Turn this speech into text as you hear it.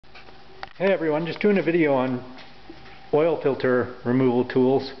Hey everyone, just doing a video on oil filter removal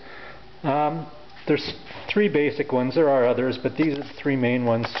tools. There's three basic ones. There are others, but these are the three main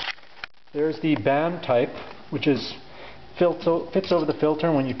ones. There's the band type, which fits over the filter,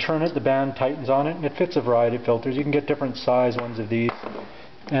 and when you turn it, the band tightens on it, and it fits a variety of filters. You can get different size ones of these.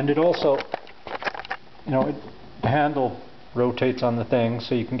 And it also, the handle rotates on the thing,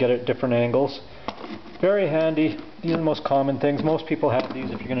 so you can get it at different angles. Very handy. These are the most common things. Most people have these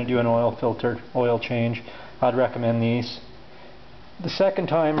if you're going to do an oil change. I'd recommend these. The second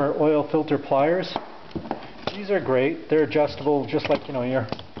time are oil filter pliers. These are great. They're adjustable just like your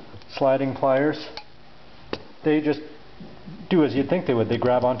sliding pliers. They just do as you'd think they would. They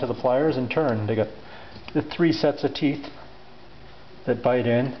grab onto the pliers and turn. They got the three sets of teeth that bite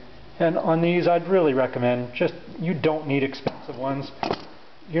in. And on these I'd really recommend you don't need expensive ones.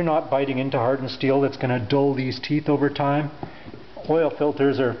 You're not biting into hardened steel that's going to dull these teeth over time. Oil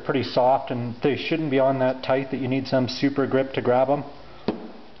filters are pretty soft and they shouldn't be on that tight that you need some super grip to grab them.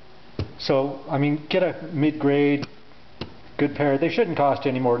 So, get a mid-grade good pair. They shouldn't cost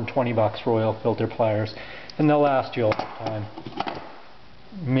any more than 20 bucks for oil filter pliers, and they'll last you a lifetime.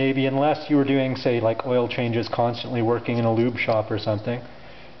 Maybe unless you were doing, say, like oil changes constantly, working in a lube shop or something.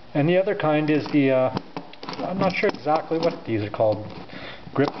 And the other kind is the, I'm not sure exactly what these are called,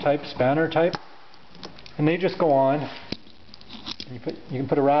 grip type, spanner type, and they just go on. You can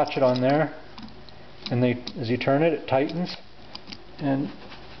put a ratchet on there, and as you turn it, it tightens and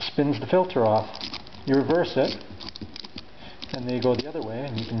spins the filter off. You reverse it, and they go the other way,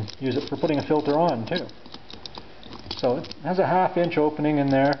 and you can use it for putting a filter on too. So it has a 1/2 inch opening in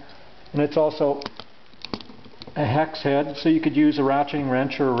there, and it's also a hex head, so you could use a ratcheting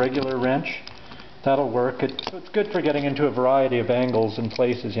wrench or a regular wrench. That'll work. So it's good for getting into a variety of angles and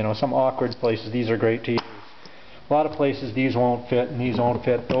places. Some awkward places, these are great to use. A lot of places these won't fit, and these won't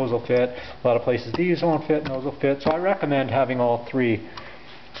fit, those will fit. A lot of places these won't fit, and those will fit. So I recommend having all three.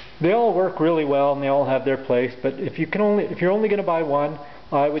 They all work really well, and they all have their place. But if you're only going to buy one,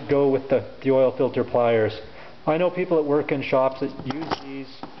 I would go with the oil filter pliers. I know people that work in shops that use these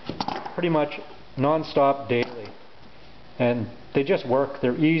pretty much non-stop daily, and they just work.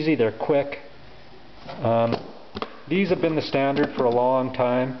 They're easy. They're quick. These have been the standard for a long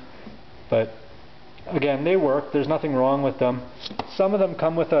time, but again, they work. There's nothing wrong with them. Some of them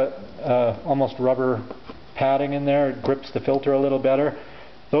come with a almost rubber padding in there. It grips the filter a little better.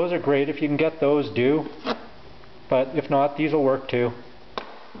 Those are great. If you can get those, do. But if not, these will work too.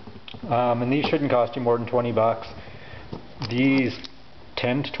 And these shouldn't cost you more than 20 bucks. These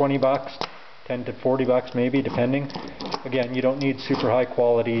 10 to 20 bucks, 10 to 40 bucks maybe, depending. Again, you don't need super high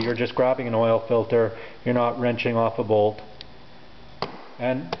quality. You're just grabbing an oil filter. You're not wrenching off a bolt.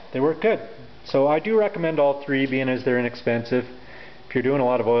 And they work good. So I do recommend all three, being as they're inexpensive. If you're doing a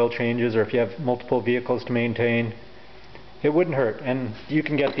lot of oil changes, or if you have multiple vehicles to maintain, it wouldn't hurt. And you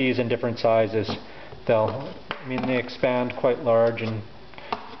can get these in different sizes. They expand quite large, and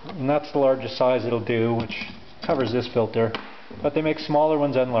that's the largest size it'll do, which covers this filter. But they make smaller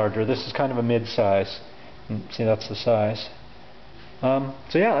ones and larger. This is kind of a mid-size. See, that's the size. So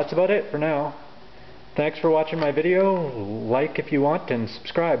yeah, that's about it for now. Thanks for watching my video. Like if you want, and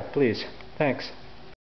subscribe, please. Thanks.